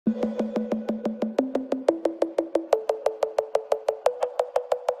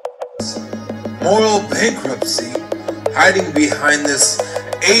moral bankruptcy, hiding behind this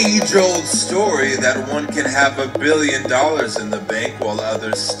age-old story that one can have $1 billion in the bank while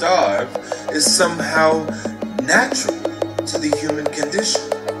others starve, is somehow natural to the human condition.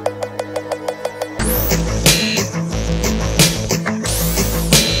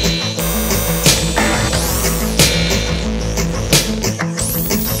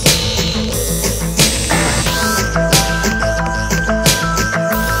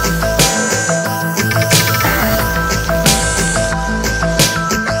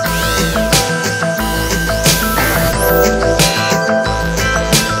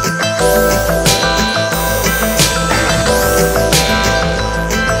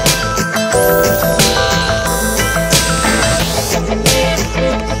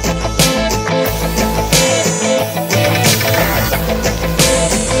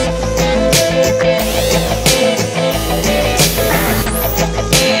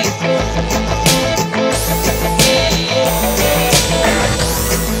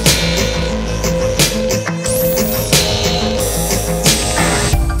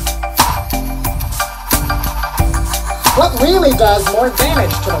 What really does more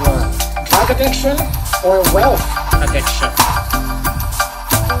damage to the world? Drug addiction or wealth addiction?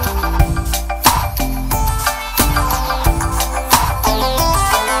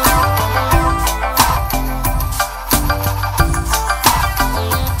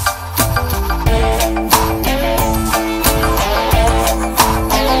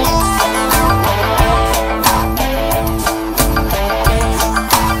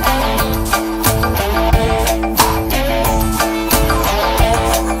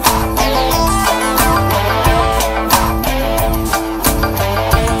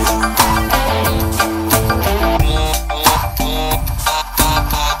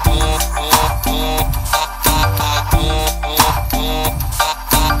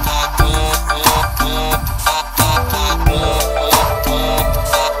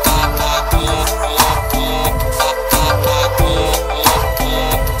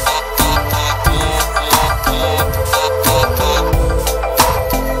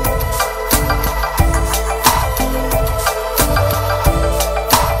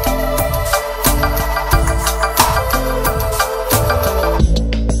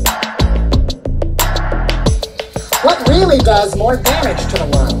 What really does more damage to the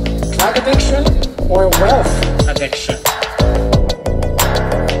world? Drug addiction or wealth addiction?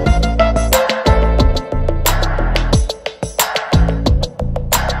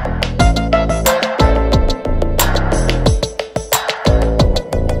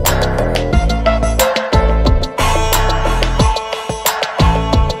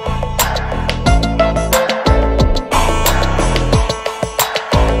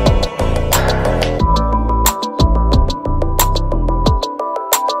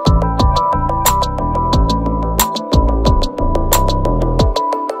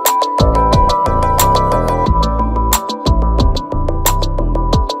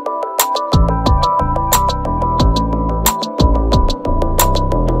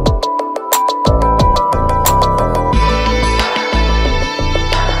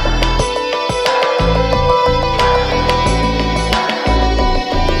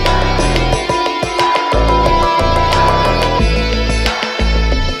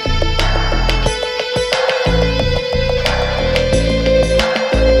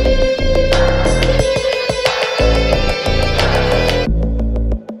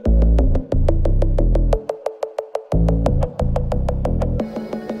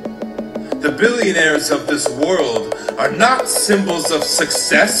 The billionaires of this world are not symbols of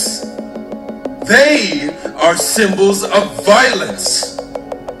success. They are symbols of violence.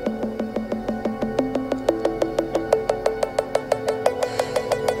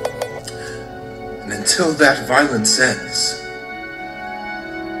 And until that violence ends,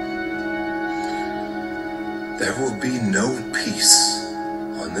 there will be no peace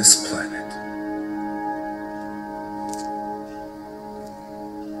on this planet.